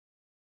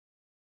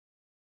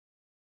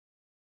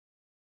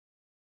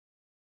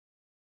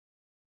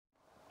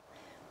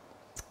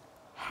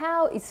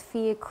how is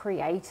fear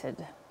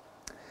created?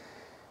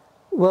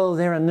 Well,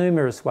 there are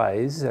numerous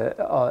ways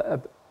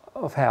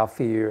of how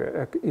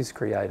fear is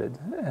created.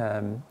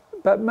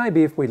 But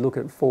maybe if we look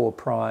at 4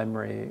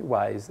 primary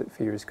ways that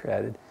fear is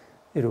created,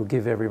 it'll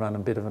give everyone a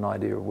bit of an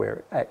idea of where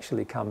it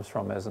actually comes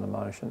from as an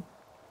emotion.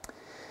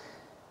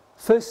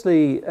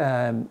 Firstly,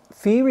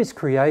 fear is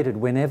created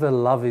whenever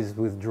love is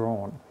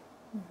withdrawn.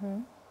 Mm-hmm.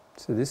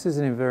 So this is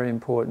a very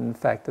important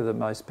factor that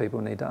most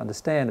people need to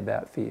understand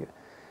about fear.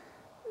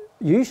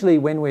 Usually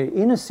when we're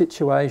in a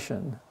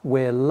situation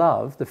where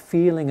love, the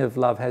feeling of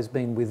love has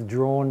been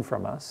withdrawn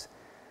from us,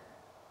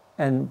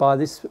 and by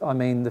this I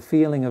mean the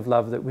feeling of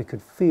love that we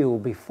could feel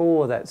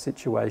before that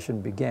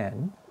situation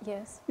began,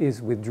 yes, is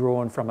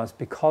withdrawn from us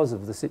because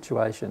of the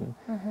situation,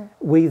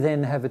 we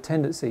then have a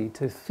tendency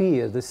to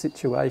fear the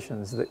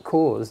situations that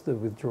cause the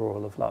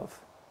withdrawal of love.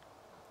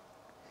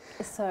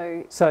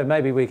 So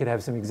maybe we could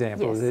have some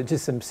examples, yes,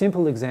 just some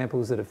simple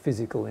examples that are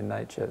physical in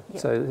nature. Yep.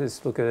 So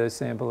let's look at a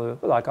sample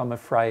of, like, I'm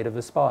afraid of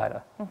a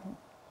spider.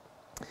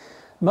 Mm-hmm.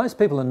 Most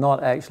people are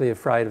not actually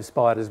afraid of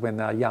spiders when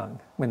they're young,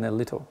 when they're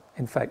little.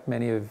 In fact,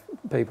 many of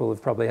people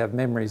probably have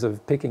memories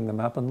of picking them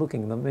up and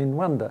looking at them in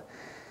wonder.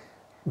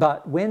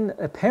 But when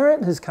a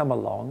parent has come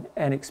along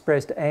and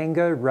expressed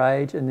anger,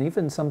 rage, and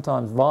even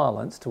sometimes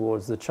violence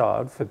towards the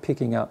child for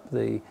picking up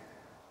the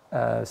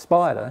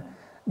spider,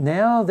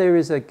 now there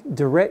is a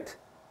direct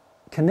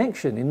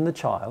connection in the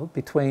child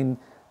between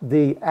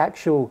the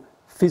actual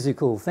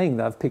physical thing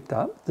they've picked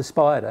up, the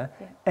spider,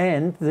 yeah,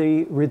 and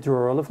the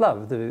withdrawal of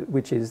love,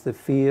 which is the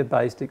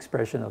fear-based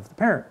expression of the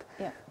parent.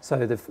 Yeah.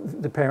 So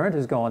the parent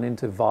has gone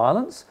into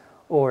violence,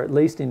 or at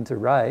least into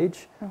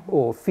rage,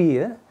 or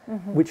fear,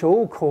 which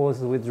all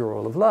cause the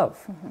withdrawal of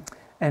love.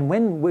 And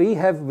when we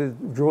have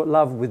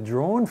love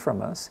withdrawn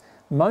from us,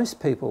 most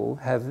people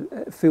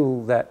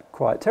feel that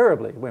quite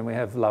terribly when we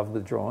have love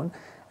withdrawn.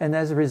 And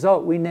as a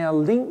result, we now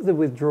link the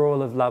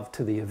withdrawal of love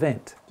to the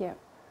event. Yeah.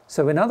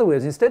 So in other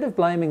words, instead of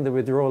blaming the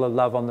withdrawal of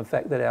love on the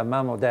fact that our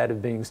mum or dad are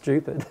being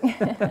stupid,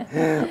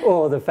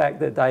 or the fact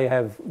that they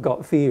have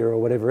got fear or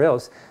whatever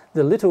else,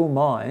 the little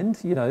mind,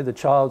 you know, the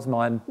child's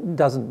mind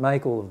doesn't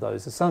make all of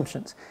those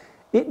assumptions.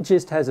 It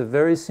just has a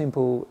very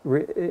simple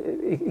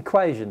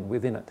equation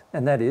within it.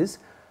 And that is,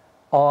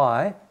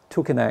 I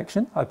took an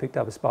action, I picked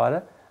up a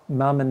spider,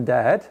 mum and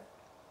dad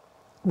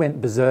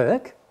went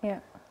berserk, yeah,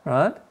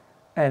 right,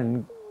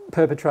 and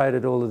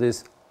perpetrated all of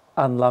this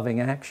unloving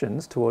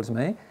actions towards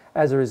me.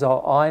 As a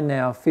result, I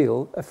now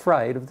feel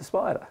afraid of the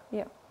spider,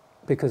 yeah,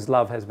 because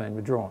love has been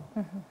withdrawn.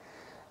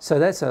 So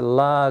that's a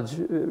large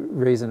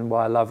reason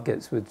why love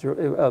gets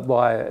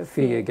why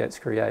fear gets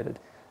created,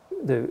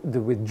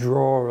 the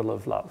withdrawal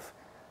of love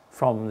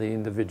from the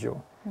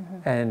individual.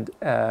 And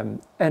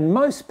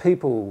most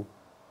people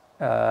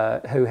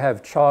who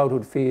have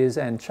childhood fears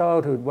and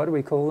childhood, what do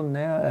we call them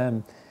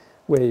now?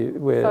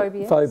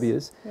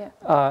 Phobias.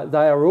 Yeah.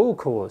 They are all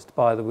caused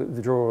by the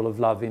withdrawal of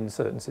love in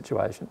certain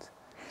situations.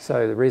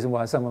 So the reason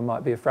why someone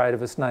might be afraid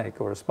of a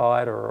snake or a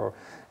spider or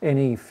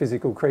any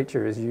physical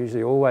creature is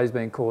usually always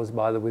being caused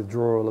by the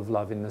withdrawal of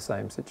love in the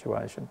same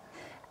situation.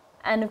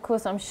 And of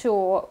course, I'm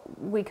sure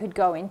we could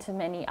go into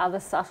many other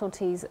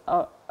subtleties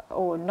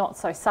or not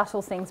so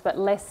subtle things, but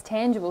less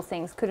tangible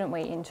things, couldn't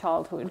we, in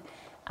childhood,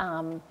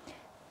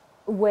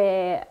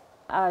 where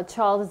a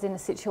child is in a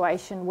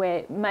situation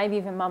where maybe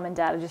even mum and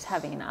dad are just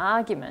having an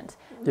argument,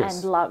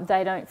 yes, and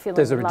they don't feel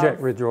there's a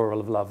withdrawal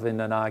of love in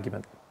an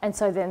argument. And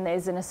so then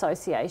there's an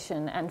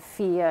association and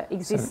fear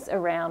exists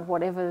around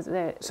whatever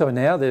the... So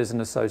now there's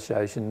an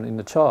association in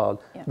the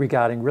child, yep,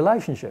 regarding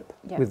relationship,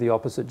 yep, with the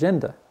opposite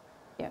gender.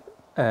 Yep.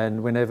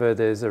 And whenever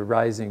there's a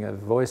raising of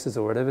voices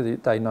or whatever,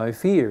 they know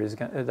fear is,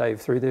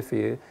 through their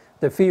fear,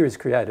 the fear is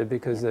created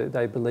because, yep,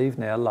 they believe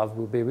now love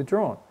will be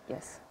withdrawn.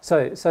 Yes.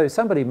 So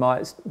somebody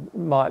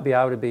might be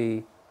able to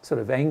be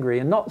sort of angry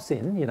and not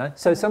sin, you know.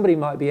 So somebody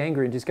might be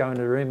angry and just go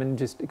into a room and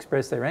just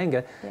express their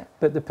anger, yep,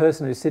 but the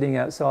person who's sitting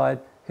outside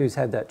who's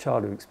had that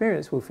childhood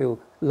experience will feel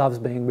love's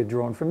being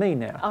withdrawn from me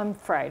now. I'm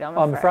afraid.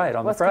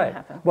 What's going to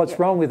happen? What's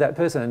wrong with that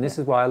person? And this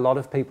is why a lot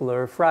of people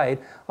are afraid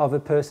of a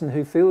person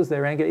who feels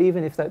their anger,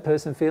 even if that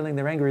person feeling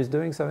their anger is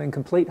doing so in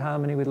complete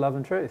harmony with love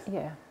and truth.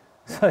 Yeah.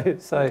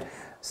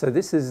 So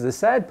this is the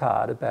sad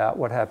part about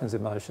what happens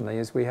emotionally,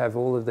 is we have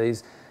all of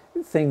these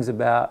things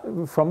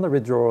from the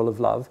withdrawal of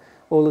love,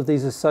 all of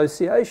these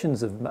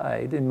associations are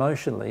made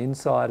emotionally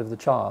inside of the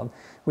child,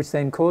 which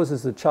then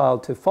causes the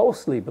child to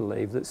falsely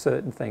believe that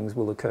certain things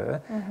will occur.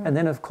 And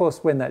then, of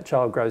course, when that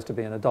child grows to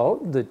be an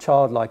adult, the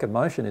childlike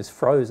emotion is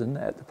frozen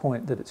at the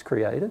point that it's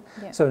created.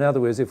 Yep. So in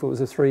other words, if it was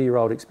a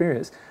 3-year-old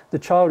experience, the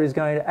child is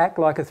going to act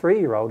like a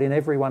 3-year-old in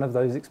every one of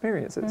those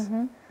experiences,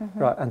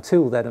 right,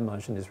 until that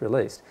emotion is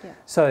released. Yep.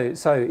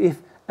 So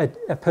if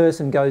a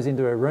person goes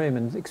into a room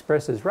and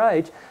expresses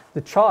rage,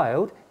 the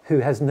child, who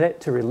has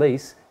yet to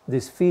release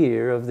this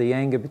fear of the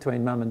anger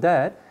between mum and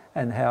dad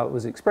and how it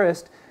was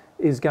expressed,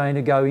 is going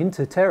to go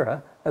into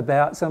terror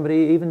about somebody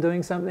even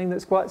doing something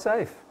that's quite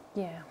safe.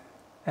 Yeah.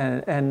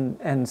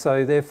 And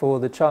so therefore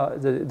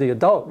the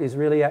adult is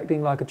really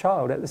acting like a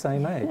child at the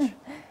same age.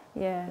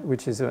 Yeah.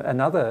 Which is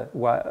another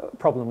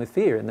problem with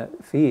fear, in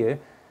that fear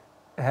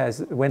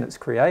has, when it's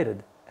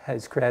created,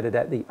 has created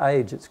at the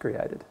age it's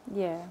created.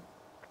 Yeah.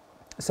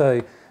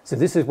 So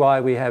this is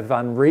why we have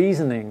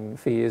unreasoning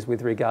fears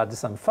with regard to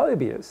some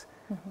phobias,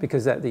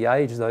 because at the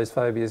age those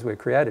phobias were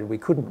created, we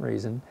couldn't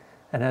reason,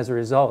 and as a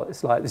result,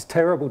 it's like this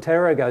terrible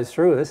terror goes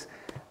through us,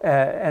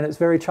 and it's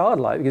very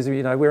childlike, because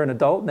we're an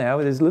adult now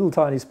with this little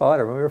tiny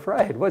spider, and we're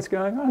afraid. What's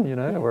going on?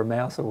 Or a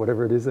mouse, or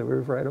whatever it is that we're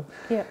afraid of.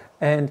 Yeah.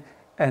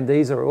 And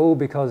these are all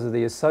because of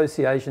the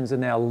associations are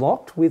now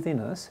locked within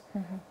us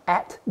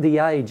at the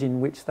age in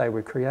which they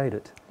were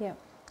created. Yeah.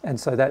 And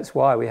so that's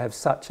why we have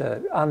such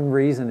an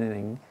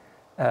unreasoning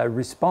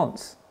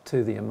response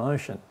to the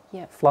emotion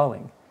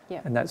flowing.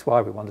 Yeah. And that's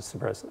why we want to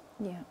suppress it.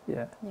 Yeah.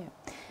 Yeah.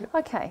 Yeah.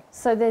 Okay,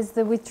 so there's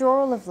the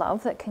withdrawal of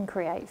love that can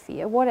create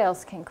fear. What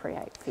else can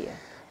create fear?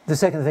 The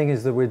second thing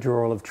is the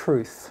withdrawal of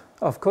truth.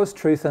 Of course,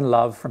 truth and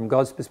love, from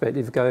God's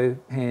perspective, go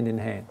hand in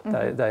hand.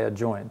 They are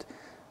joined.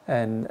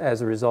 And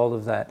as a result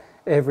of that,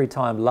 every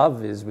time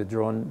love is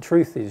withdrawn,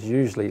 truth is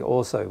usually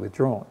also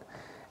withdrawn.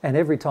 And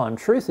every time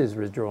truth is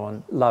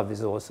withdrawn, love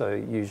is also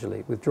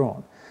usually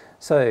withdrawn.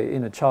 So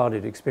in a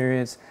childhood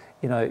experience,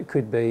 it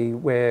could be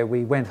where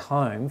we went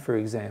home, for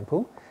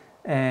example,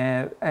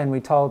 and we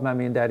told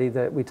Mummy and Daddy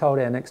that we told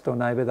our next door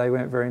neighbour they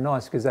weren't very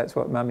nice because that's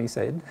what Mummy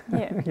said,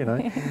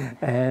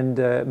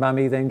 and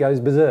Mummy then goes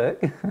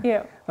berserk,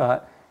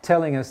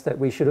 telling us that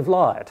we should have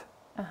lied.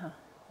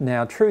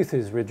 Now truth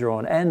is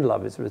withdrawn and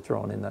love is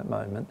withdrawn in that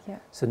moment.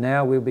 So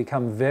now we'll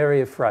become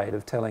very afraid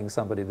of telling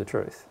somebody the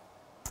truth.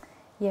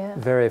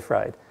 Very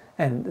afraid.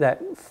 And that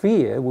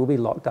fear will be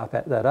locked up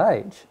at that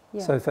age.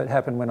 So if it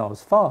happened when I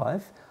was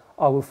 5,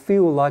 I will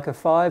feel like a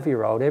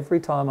 5-year-old every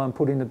time I'm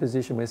put in a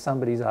position where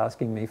somebody's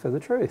asking me for the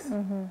truth.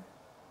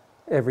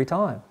 Every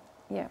time.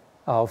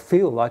 I'll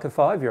feel like a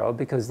 5-year-old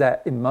because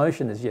that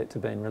emotion has yet to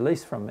be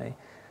released from me.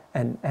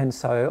 And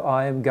so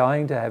I am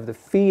going to have the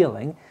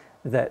feeling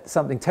that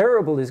something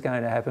terrible is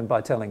going to happen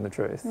by telling the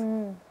truth.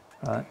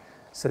 Right?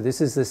 So this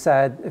is the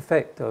sad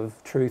effect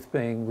of truth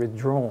being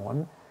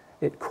withdrawn.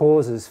 It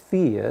causes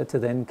fear to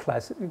then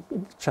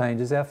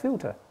changes our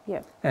filter.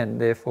 And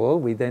therefore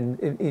we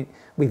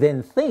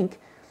then think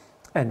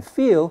and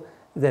feel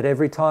that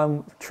every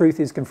time truth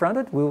is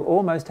confronted, we'll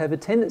almost have a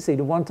tendency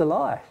to want to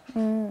lie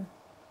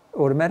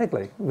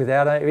automatically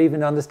without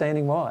even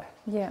understanding why.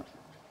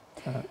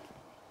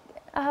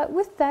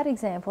 With that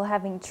example,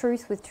 having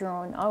truth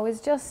withdrawn, I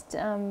was just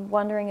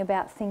wondering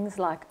about things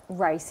like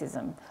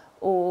racism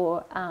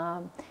or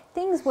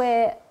things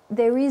where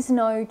there is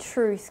no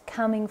truth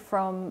coming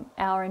from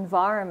our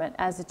environment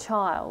as a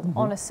child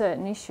on a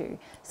certain issue.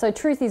 So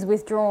truth is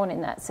withdrawn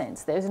in that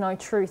sense. There's no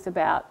truth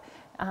about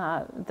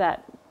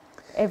that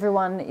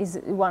everyone is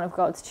one of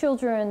God's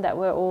children, that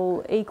we're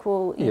all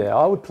equal.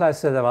 I would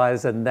classify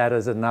that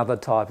as another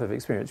type of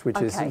experience, which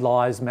is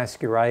lies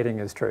masquerading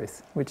as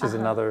truth, which is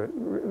another,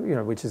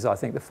 which is I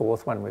think the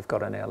fourth one we've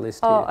got on our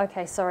list here.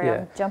 Okay, sorry,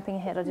 I'm jumping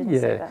ahead, I didn't see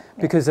that.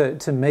 Because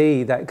to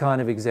me that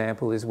kind of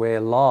example is where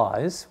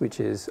lies, which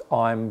is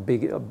I'm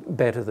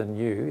better than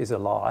you, is a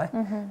lie,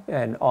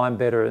 and I'm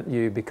better at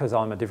you because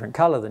I'm a different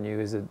colour than you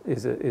is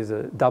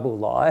a double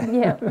lie.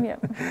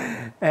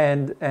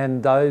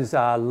 And those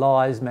are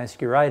lies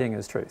masquerading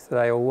as truth.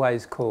 They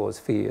always cause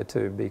fear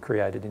to be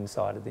created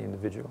inside of the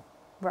individual.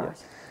 Okay.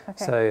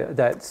 So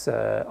that's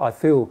I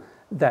feel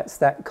that's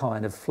that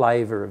kind of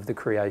flavour of the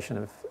creation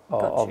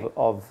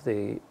of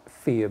the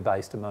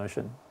fear-based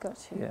emotion.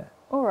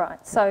 All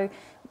right. So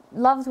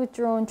love's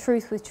withdrawn,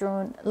 truth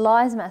withdrawn,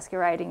 lies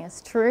masquerading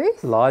as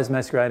truth. Lies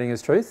masquerading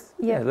as truth.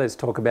 Let's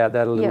talk about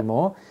that a little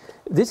more.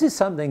 This is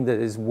something that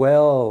is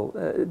well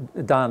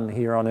done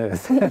here on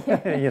earth.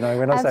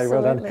 When I say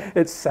well done,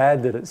 it's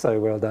sad that it's so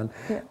well done.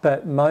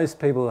 But most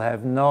people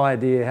have no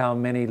idea how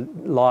many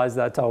lies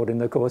they're told in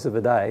the course of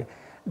a day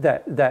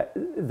that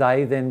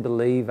they then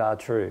believe are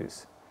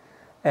truths.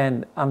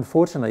 And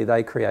unfortunately,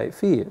 they create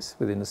fears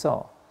within the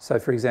soul. So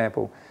for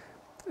example,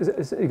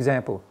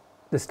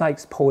 the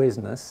snake's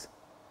poisonous,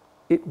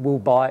 it will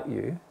bite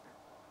you,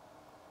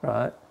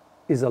 right,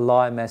 is a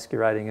lie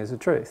masquerading as a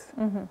truth.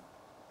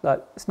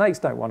 Like, snakes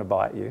don't want to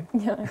bite you.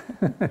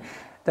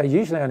 They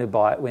usually only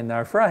bite when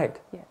they're afraid.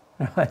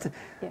 Right?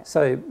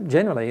 So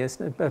generally,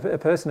 a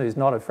person who's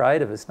not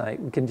afraid of a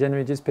snake can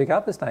generally just pick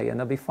up a snake and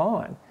they'll be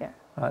fine.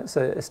 Right?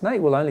 So a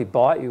snake will only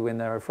bite you when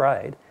they're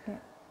afraid.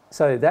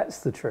 So that's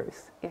the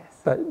truth.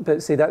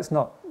 But see, that's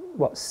not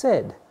what's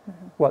said.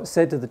 What's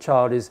said to the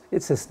child is,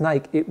 it's a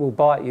snake, it will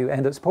bite you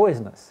and it's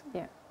poisonous.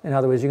 In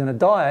other words, you're going to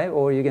die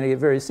or you're going to get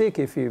very sick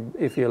if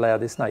you allow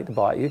this snake to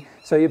bite you.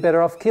 So you're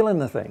better off killing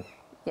the thing.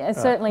 And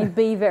certainly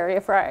be very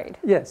afraid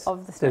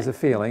of the snake. There's a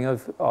feeling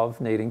of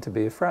needing to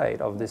be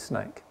afraid of this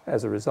snake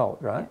as a result,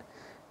 right?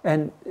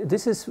 And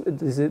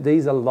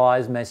these are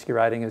lies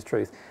masquerading as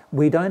truth.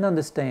 We don't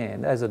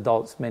understand, as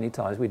adults many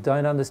times, we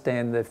don't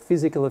understand the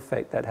physical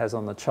effect that has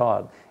on the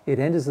child. It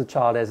enters the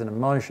child as an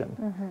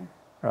emotion,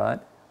 right,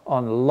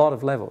 on a lot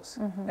of levels.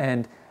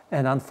 And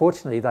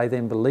unfortunately, they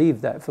then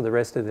believe that for the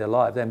rest of their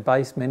life and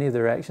base many of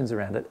their actions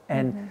around it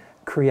and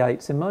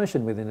creates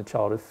emotion within a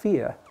child of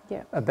fear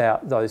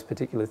about those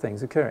particular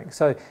things occurring.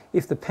 So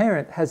if the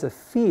parent has a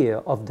fear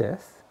of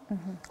death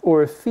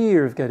or a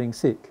fear of getting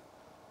sick,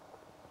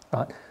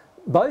 right,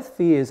 both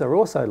fears are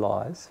also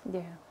lies.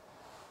 Yeah.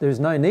 There's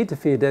no need to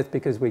fear death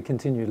because we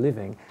continue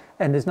living,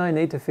 and there's no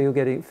need to fear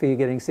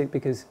getting sick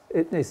because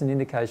it's an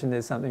indication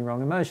there's something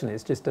wrong emotionally.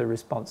 It's just a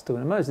response to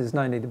an emotion. There's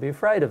no need to be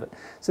afraid of it.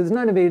 So there's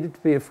no need to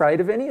be afraid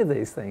of any of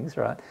these things,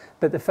 right?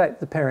 But the fact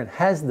the parent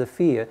has the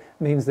fear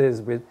means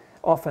there's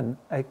often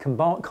a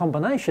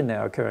combination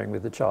now occurring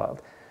with the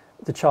child.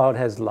 The child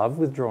has love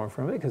withdrawn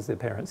from it because the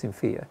parent's in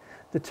fear.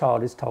 The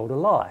child is told a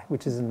lie,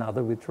 which is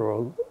another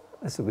withdrawal.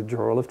 It's a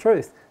withdrawal of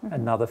truth,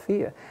 another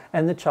fear.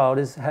 And the child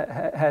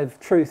have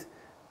truth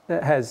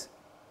that has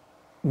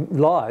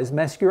lies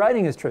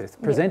masquerading as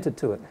truth presented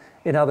to it.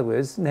 In other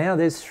words, now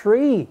there's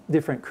 3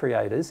 different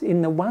creators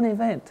in the one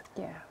event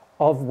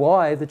of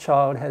why the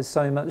child has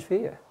so much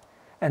fear.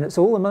 And it's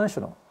all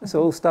emotional. It's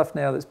all stuff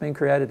now that's been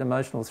created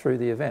emotional through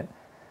the event.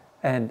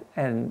 And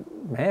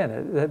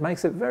man, that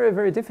makes it very,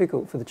 very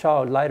difficult for the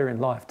child later in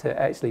life to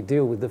actually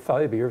deal with the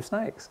phobia of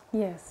snakes.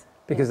 Yes.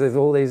 Because there's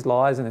all these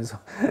lies and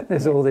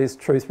there's all this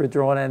truth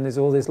withdrawn and there's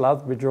all this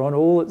love withdrawn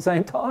all at the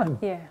same time.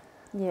 Yeah.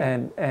 Yeah.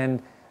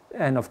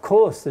 And of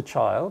course the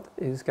child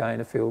is going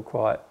to feel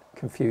quite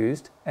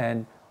confused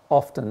and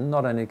often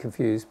not only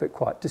confused but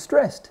quite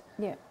distressed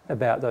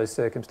about those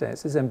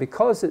circumstances. And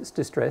because it's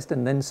distressed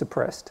and then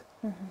suppressed,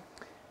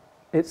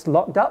 it's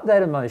locked up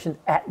that emotion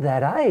at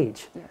that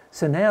age. Yeah.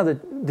 So now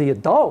the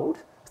adult,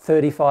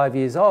 35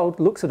 years old,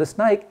 looks at a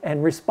snake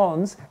and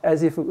responds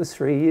as if it was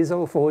 3 years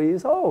or 4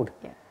 years old.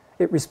 Yeah.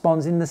 It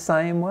responds in the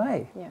same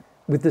way,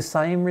 with the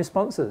same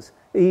responses.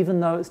 Even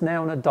though it's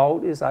now an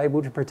adult, is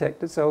able to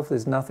protect itself,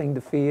 there's nothing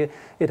to fear,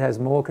 it has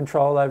more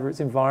control over its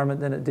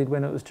environment than it did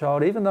when it was a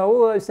child. Even though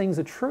all those things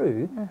are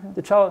true,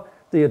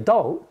 the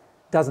adult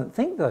doesn't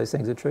think those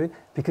things are true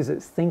because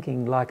it's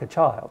thinking like a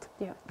child.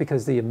 Yeah.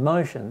 Because the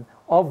emotion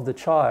of the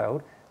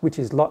child, which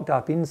is locked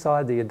up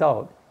inside the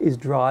adult, is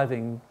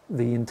driving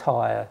the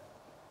entire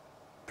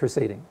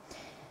proceeding.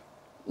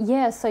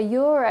 Yeah, so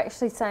you're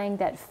actually saying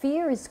that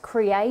fear is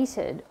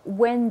created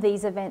when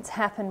these events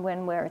happen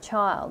when we're a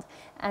child.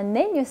 And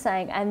then you're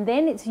saying, and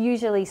then it's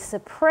usually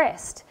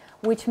suppressed,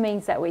 which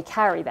means that we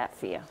carry that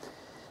fear.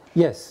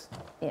 Yes.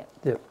 Yeah.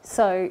 Yep.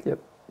 So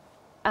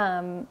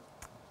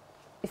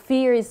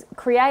fear is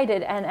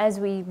created, and as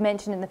we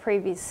mentioned in the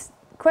previous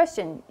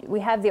question, we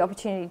have the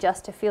opportunity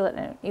just to feel it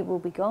and it will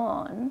be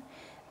gone.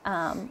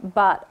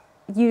 But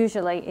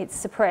usually it's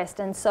suppressed.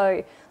 And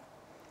so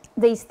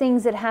these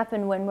things that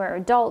happen when we're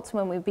adults,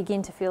 when we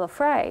begin to feel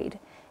afraid,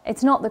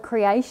 it's not the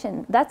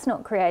creation, that's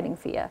not creating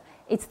fear.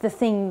 It's the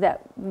thing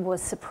that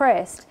was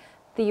suppressed.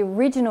 The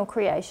original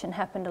creation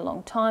happened a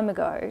long time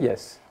ago.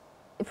 Yes.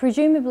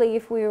 Presumably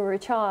if we were a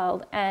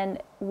child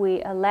and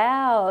we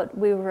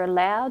were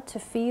allowed to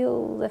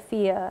feel the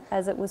fear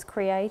as it was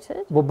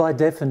created. Well, by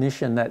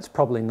definition, that's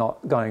probably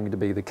not going to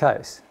be the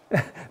case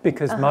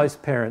because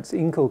most parents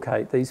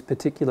inculcate these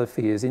particular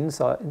fears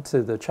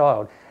into the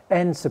child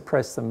and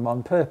suppress them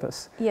on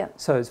purpose. Yeah.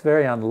 So it's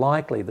very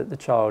unlikely that the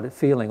child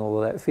feeling all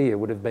of that fear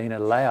would have been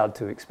allowed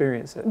to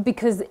experience it.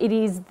 Because it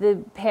is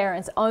the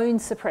parent's own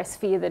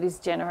suppressed fear that is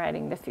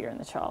generating the fear in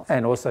the child.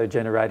 And also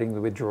generating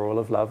the withdrawal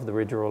of love, the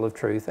withdrawal of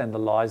truth, and the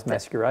lies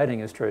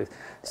masquerading as truth.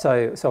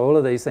 So all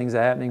of these things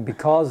are happening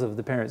because of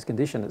the parent's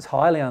condition. It's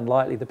highly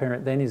unlikely the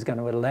parent then is going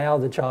to allow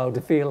the child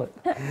to feel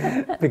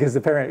it because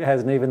the parent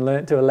hasn't even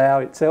learnt to allow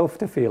itself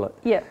to feel it.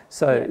 Yeah.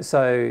 So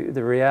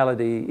the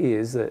reality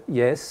is that,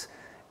 yes,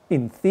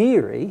 in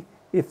theory,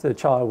 if the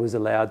child was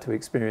allowed to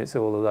experience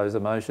all of those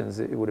emotions,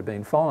 it would have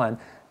been fine.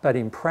 But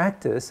in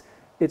practice,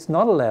 it's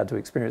not allowed to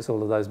experience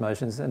all of those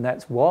emotions, and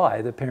that's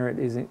why the parent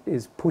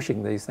is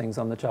pushing these things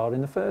on the child in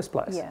the first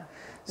place. Yeah.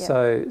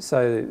 Yeah.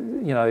 So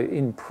you know,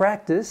 in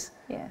practice,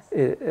 yes,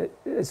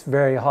 it's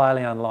very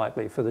highly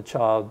unlikely for the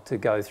child to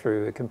go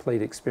through a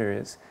complete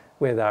experience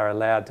where they're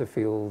allowed to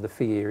feel the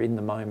fear in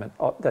the moment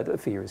that the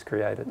fear is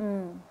created.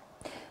 Mm.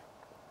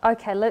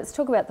 Okay, let's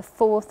talk about the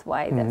fourth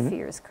way that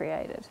fear is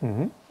created.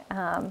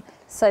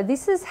 So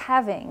this is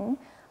having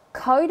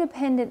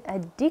codependent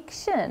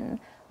addiction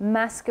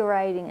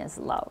masquerading as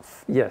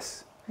love.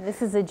 Yes.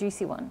 This is a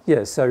juicy one.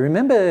 Yes, so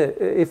remember,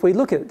 if we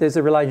look at, there's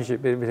a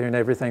relationship between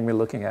everything we're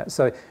looking at.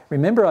 So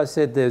remember I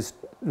said there's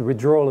the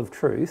withdrawal of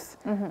truth,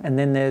 and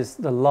then there's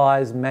the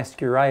lies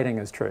masquerading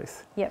as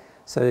truth. Yep.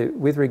 So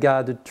with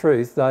regard to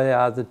truth, they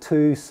are the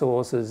two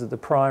sources, the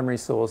primary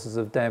sources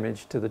of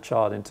damage to the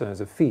child in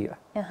terms of fear.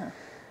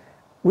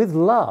 With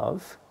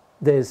love,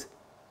 there's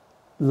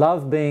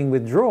love being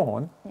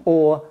withdrawn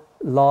or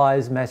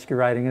lies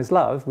masquerading as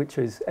love, which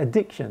is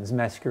addictions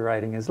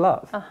masquerading as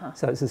love.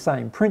 So it's the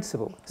same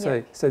principle.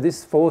 So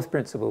this fourth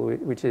principle,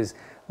 which is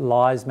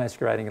lies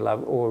masquerading as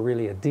love, or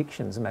really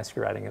addictions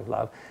masquerading as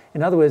love.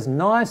 In other words,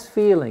 nice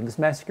feelings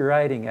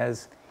masquerading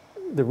as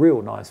the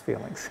real nice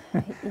feelings.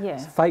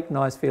 Fake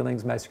nice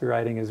feelings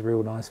masquerading as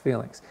real nice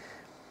feelings.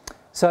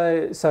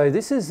 So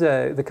this is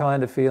the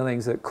kind of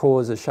feelings that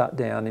cause a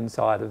shutdown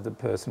inside of the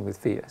person with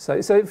fear.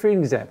 So for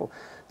example,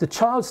 the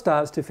child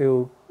starts to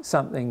feel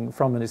something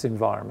from this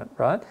environment,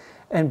 right?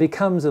 And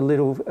becomes a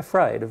little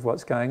afraid of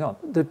what's going on.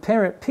 The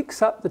parent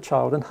picks up the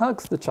child and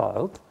hugs the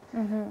child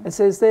and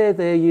says,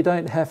 there, you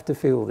don't have to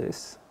feel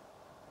this,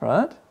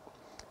 right?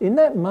 In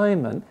that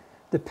moment,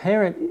 the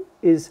parent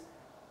is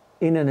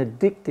in an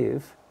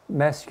addictive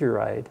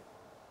masquerade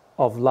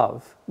of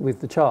love with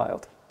the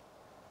child.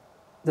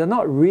 They're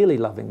not really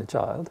loving the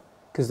child,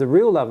 because the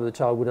real love of the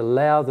child would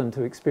allow them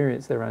to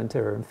experience their own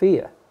terror and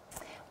fear.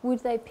 Would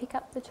they pick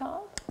up the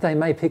child? They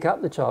may pick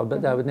up the child,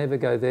 but they would never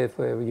go there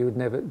where you would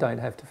never, don't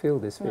have to feel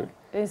this fear. No.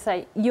 They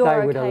say, you're they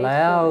okay would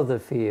allow the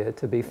fear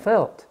to be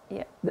felt.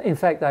 Yeah. In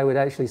fact, they would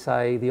actually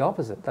say the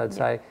opposite. They'd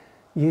say,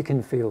 you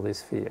can feel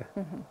this fear.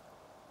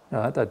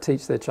 Right? They'd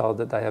teach their child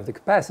that they have the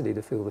capacity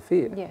to feel the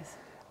fear. Yes.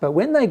 But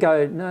when they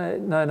go,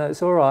 no,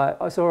 it's all right,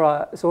 it's all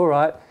right, it's all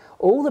right,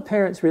 all the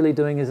parent's really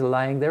doing is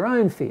allaying their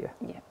own fear.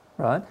 Yeah.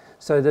 Right?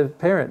 So the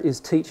parent is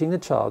teaching the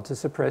child to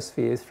suppress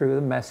fear through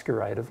the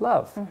masquerade of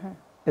love.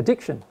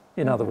 Addiction,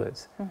 in other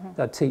words.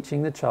 They're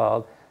teaching the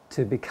child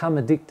to become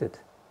addicted,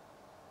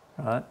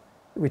 right?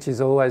 Which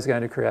is always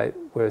going to create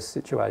worse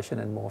situation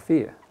and more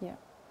fear. Yeah.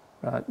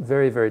 Right?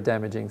 Very, very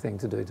damaging thing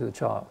to do to the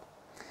child.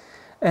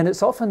 And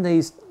it's often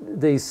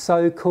these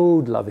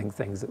so-called loving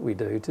things that we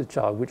do to the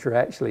child, which are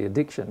actually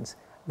addictions,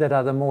 that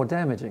are the more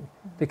damaging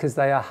because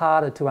they are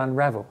harder to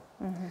unravel.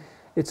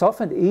 It's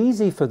often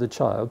easy for the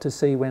child to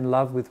see when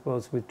love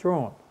was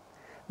withdrawn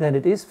than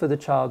it is for the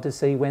child to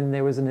see when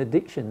there was an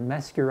addiction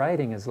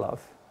masquerading as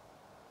love.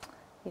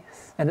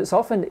 Yes. And it's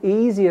often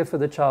easier for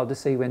the child to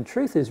see when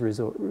truth is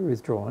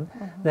withdrawn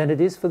than it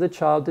is for the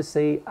child to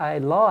see a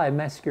lie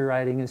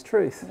masquerading as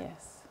truth.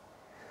 Yes.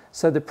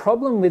 So the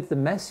problem with the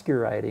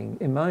masquerading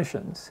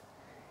emotions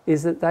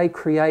is that they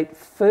create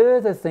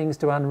further things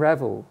to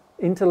unravel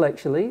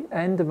intellectually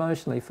and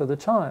emotionally for the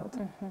child.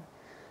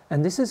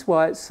 And this is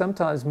why it's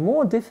sometimes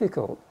more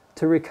difficult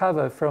to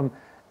recover from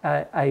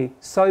a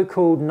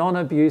so-called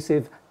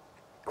non-abusive,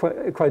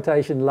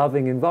 quotation,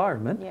 loving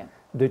environment,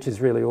 which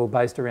is really all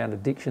based around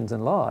addictions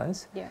and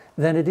lies,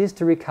 than it is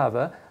to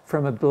recover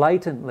from a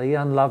blatantly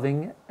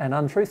unloving and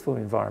untruthful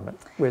environment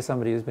where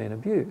somebody has been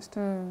abused.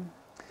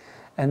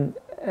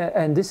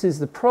 And this is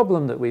the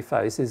problem that we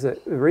face, is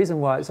that the reason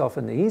why it's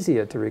often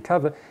easier to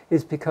recover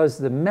is because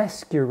the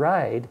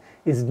masquerade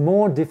is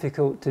more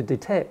difficult to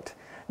detect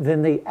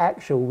than the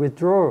actual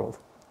withdrawal.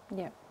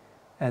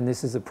 And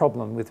this is a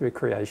problem with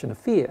recreation of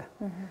fear.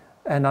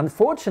 And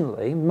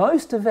unfortunately,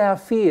 most of our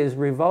fears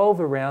revolve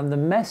around the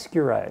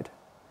masquerade,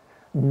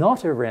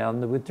 not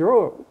around the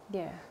withdrawal.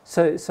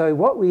 So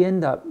what we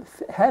end up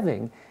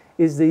having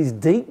is these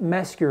deep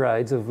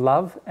masquerades of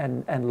love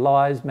and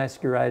lies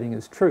masquerading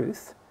as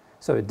truth.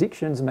 So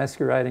addictions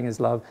masquerading as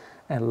love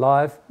and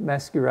life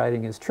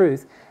masquerading as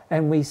truth.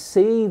 And we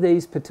see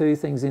these two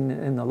things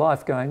in the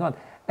life going on,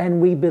 and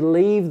we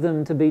believe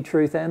them to be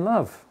truth and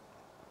love.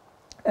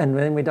 And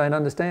then we don't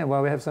understand why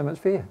we have so much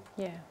fear.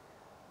 The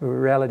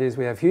reality is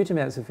we have huge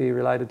amounts of fear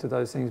related to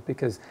those things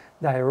because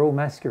they are all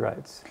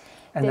masquerades.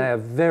 And they are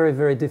very,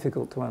 very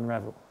difficult to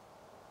unravel.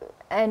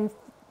 And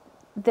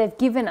they've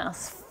given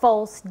us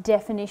false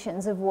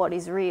definitions of what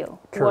is real,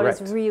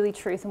 Correct. what is really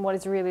truth and what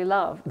is really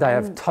love. They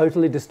have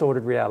totally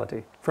distorted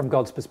reality from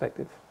God's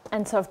perspective.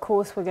 And so, of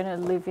course, we're going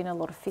to live in a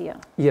lot of fear.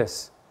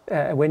 Yes.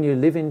 When you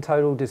live in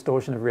total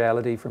distortion of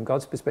reality from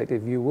God's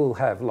perspective, you will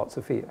have lots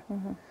of fear.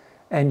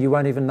 And you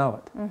won't even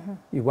know it.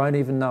 You won't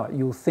even know it.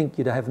 You'll think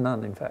you'd have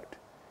none, in fact.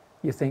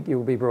 You think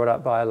you'll be brought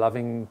up by a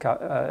loving,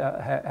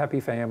 happy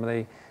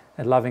family,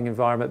 a loving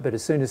environment, but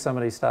as soon as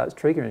somebody starts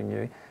triggering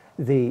you,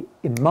 the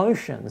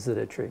emotions that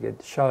are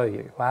triggered show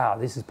you, wow,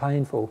 this is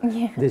painful.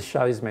 This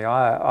shows me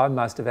I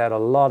must have had a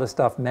lot of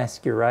stuff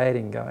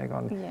masquerading going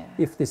on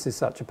if this is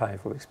such a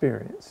painful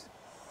experience.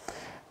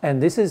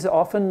 And this is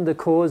often the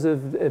cause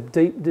of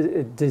deep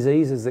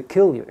diseases that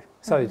kill you.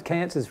 So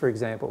cancers, for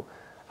example,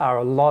 are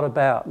a lot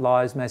about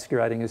lies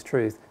masquerading as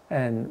truth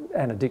and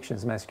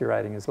addictions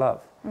masquerading as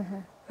love.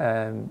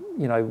 You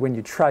know, when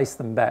you trace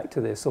them back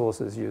to their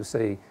sources, you'll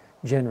see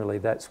generally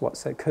that's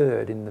what's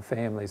occurred in the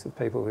families of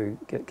people who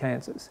get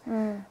cancers.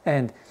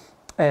 And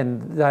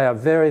they are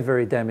very,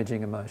 very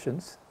damaging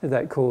emotions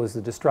that cause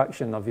the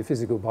destruction of your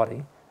physical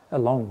body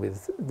along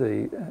with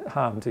the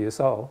harm to your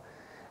soul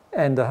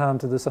and the harm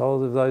to the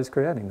souls of those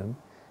creating them.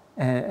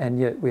 And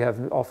yet we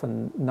have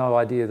often no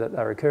idea that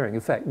they're occurring.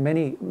 In fact,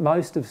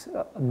 most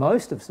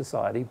of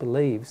society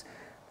believes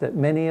that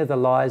many of the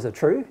lies are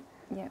true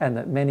and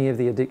that many of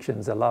the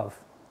addictions are love.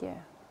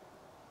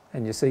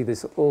 And you see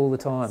this all the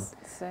time.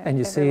 And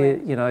you see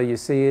it, you know, you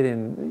see it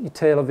in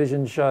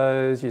television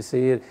shows, you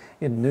see it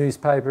in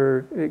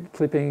newspaper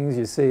clippings,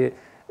 you see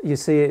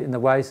it in the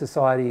way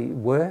society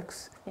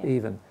works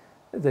even.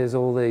 There's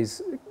all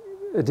these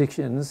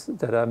addictions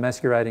that are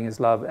masquerading as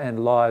love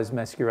and lies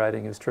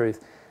masquerading as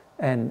truth.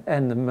 And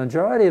the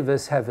majority of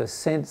us have a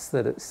sense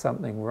that it's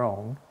something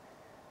wrong.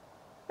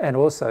 And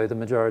also the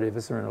majority of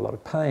us are in a lot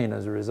of pain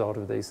as a result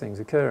of these things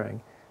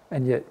occurring.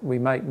 And yet we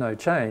make no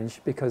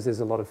change because there's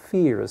a lot of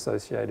fear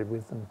associated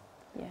with them.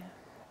 Yeah.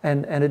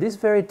 And it is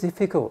very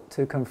difficult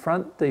to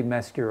confront the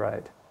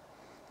masquerade.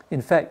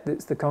 In fact,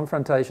 it's the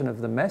confrontation of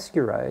the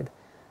masquerade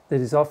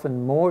that is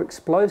often more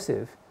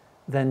explosive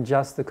than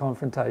just the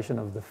confrontation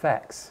of the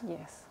facts.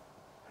 Yes.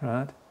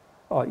 Right?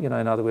 Oh, you know,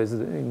 in other words,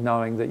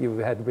 knowing that you've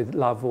had with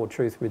love or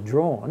truth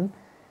withdrawn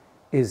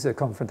is a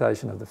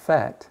confrontation of the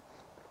fact.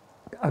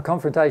 A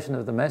confrontation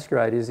of the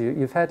masquerade is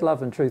you've had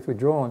love and truth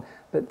withdrawn,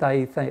 but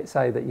they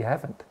say that you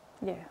haven't.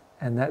 Yeah.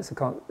 And that's a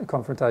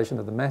confrontation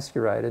of the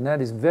masquerade, and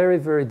that is very,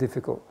 very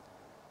difficult.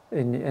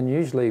 And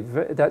usually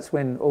that's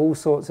when all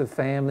sorts of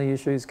family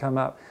issues come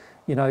up.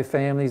 You know,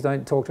 families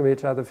don't talk to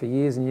each other for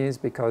years and years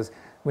because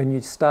when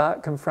you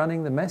start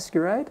confronting the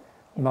masquerade,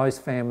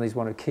 most families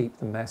want to keep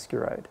the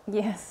masquerade.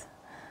 Yes.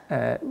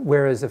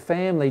 Whereas a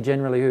family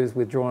generally who's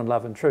withdrawn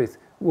love and truth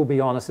will be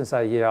honest and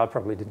say, yeah, I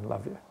probably didn't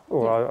love you,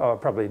 or I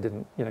probably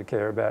didn't, you know,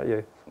 care about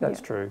you.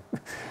 That's true.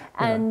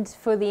 And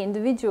for the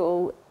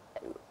individual,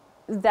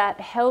 that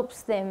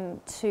helps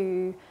them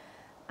to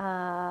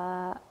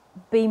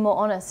be more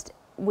honest,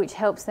 which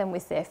helps them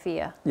with their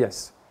fear.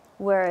 Yes.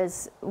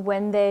 Whereas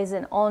when there's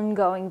an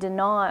ongoing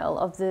denial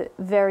of the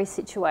very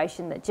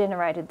situation that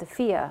generated the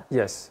fear,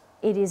 yes,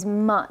 it is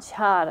much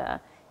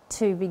harder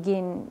to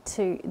begin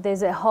to,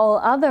 there's a whole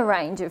other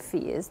range of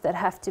fears that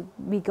have to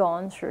be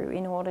gone through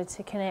in order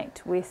to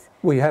connect with.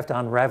 Well, you have to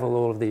unravel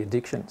all of the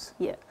addictions.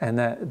 Yeah. And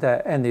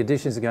and the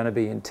addictions are going to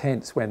be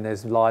intense when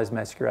there's lies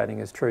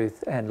masquerading as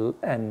truth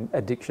and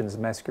addictions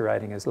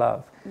masquerading as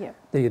love. Yeah.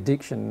 The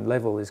addiction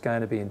level is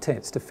going to be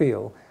intense to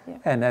feel. Yeah.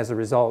 And as a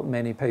result,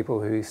 many people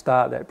who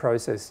start that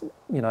process,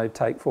 you know,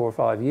 take 4 or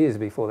 5 years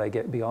before they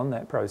get beyond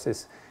that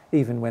process,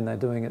 even when they're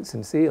doing it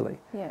sincerely.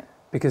 Yeah.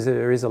 Because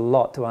there is a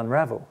lot to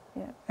unravel.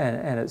 Yeah.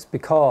 And it's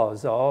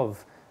because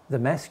of the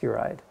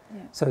masquerade.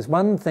 Yeah. So it's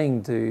one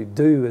thing to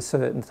do a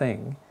certain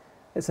thing,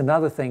 it's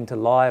another thing to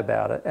lie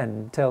about it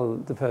and tell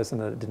the person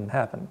that it didn't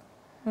happen.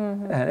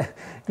 Mm-hmm. And,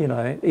 you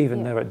know,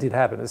 even though it did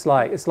happen. It's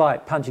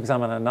like punching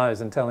someone in the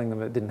nose and telling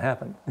them it didn't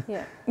happen.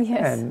 Yeah.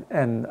 Yes.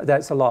 And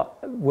that's a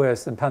lot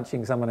worse than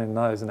punching someone in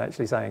the nose and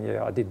actually saying,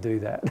 yeah, I did do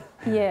that.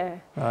 Yeah.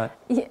 Right.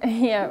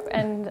 Yeah.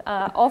 And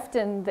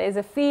often there's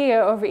a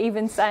fear of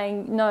even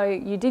saying, no,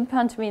 you did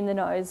punch me in the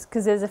nose,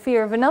 because there's a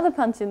fear of another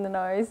punch in the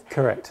nose.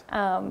 Correct.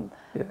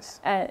 Yes.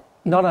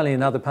 Not only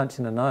another punch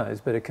in the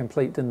nose, but a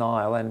complete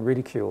denial and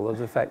ridicule of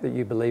the fact that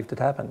you believed it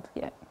happened.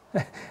 Yeah.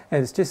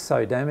 And it's just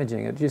so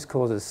damaging. It just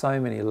causes so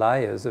many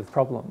layers of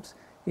problems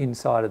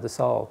inside of the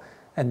soul.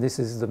 And this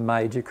is the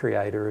major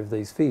creator of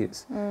these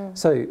fears. Mm.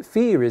 So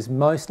fear is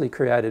mostly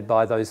created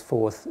by those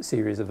 4th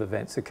series of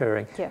events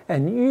occurring. Yeah.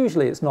 And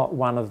usually it's not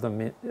one of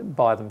them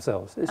by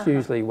themselves. It's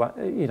usually,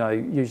 you know,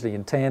 usually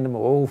in tandem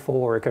or all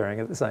 4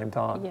 occurring at the same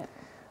time. Yeah.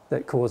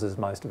 That causes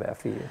most of our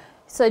fear.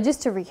 So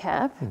just to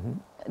recap,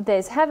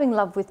 there's having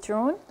love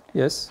withdrawn.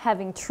 Yes.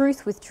 Having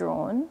truth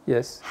withdrawn.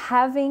 Yes.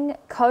 Having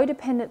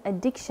codependent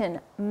addiction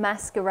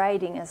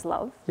masquerading as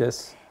love.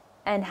 Yes.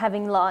 And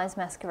having lies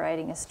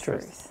masquerading as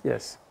truth.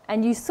 Yes.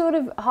 And you sort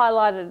of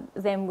highlighted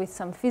them with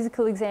some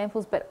physical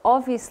examples, but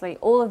obviously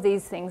all of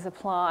these things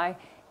apply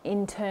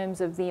in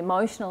terms of the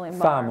emotional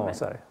environment. Far more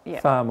so.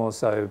 Yeah. Far more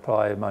so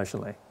apply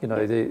emotionally. You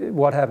know,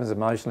 what happens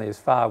emotionally is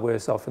far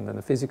worse often than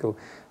the physical.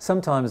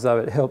 Sometimes, though,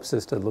 it helps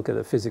us to look at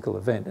a physical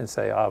event and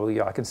say, oh, well,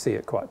 yeah, I can see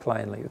it quite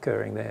plainly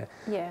occurring there.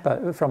 Yeah.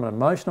 But from an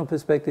emotional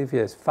perspective,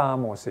 yes, far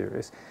more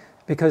serious.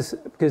 Because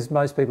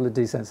most people are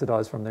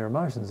desensitised from their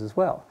emotions as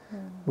well,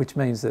 which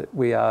means that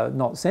we are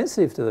not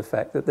sensitive to the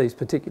fact that these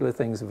particular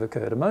things have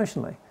occurred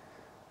emotionally.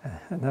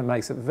 And that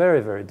makes it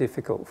very, very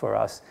difficult for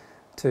us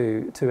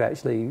to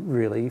actually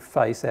really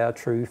face our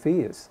true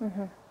fears.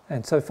 Mm-hmm.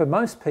 And so for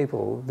most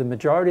people, the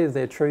majority of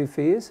their true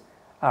fears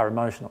are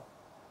emotional.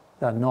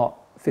 They're not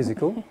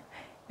physical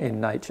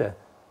in nature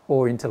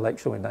or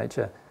intellectual in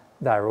nature.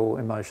 They're all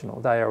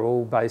emotional. They are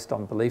all based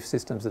on belief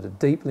systems that are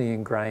deeply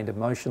ingrained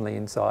emotionally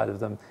inside of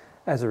them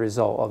as a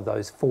result of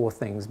those 4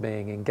 things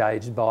being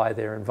engaged by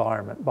their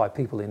environment, by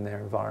people in their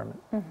environment.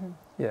 Mm-hmm.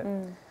 Yeah.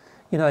 Mm.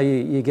 You know,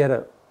 you get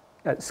it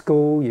at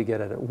school, you get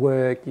it at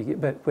work,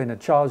 but when a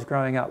child's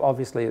growing up,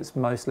 obviously it's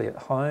mostly at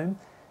home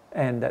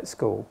and at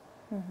school.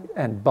 Mm-hmm.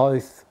 And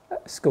both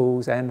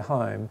schools and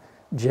home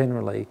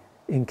generally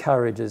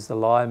encourages the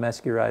lie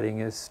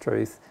masquerading as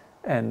truth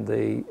and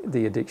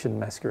the addiction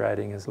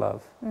masquerading as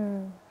love.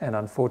 Mm. And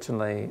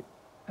unfortunately,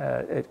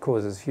 it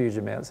causes huge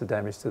amounts of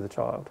damage to the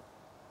child.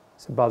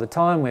 So by the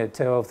time we're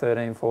 12,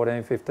 13,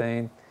 14,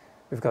 15,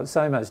 we've got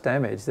so much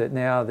damage that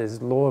now there's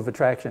law of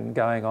attraction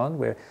going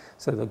on,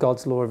 so the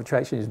God's law of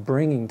attraction is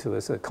bringing to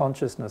us a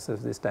consciousness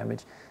of this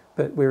damage,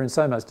 but we're in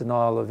so much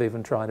denial of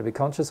even trying to be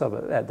conscious of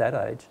it at that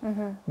age.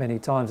 Mm-hmm. Many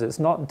times it's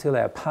not until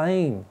our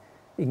pain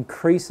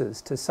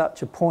increases to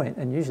such a point,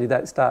 and usually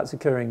that starts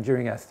occurring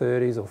during our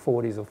 30s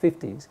or 40s or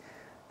 50s,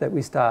 that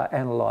we start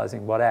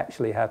analysing what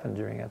actually happened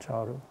during our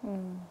childhood.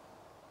 Mm.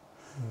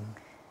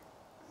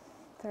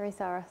 Very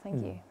thorough,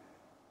 thank you.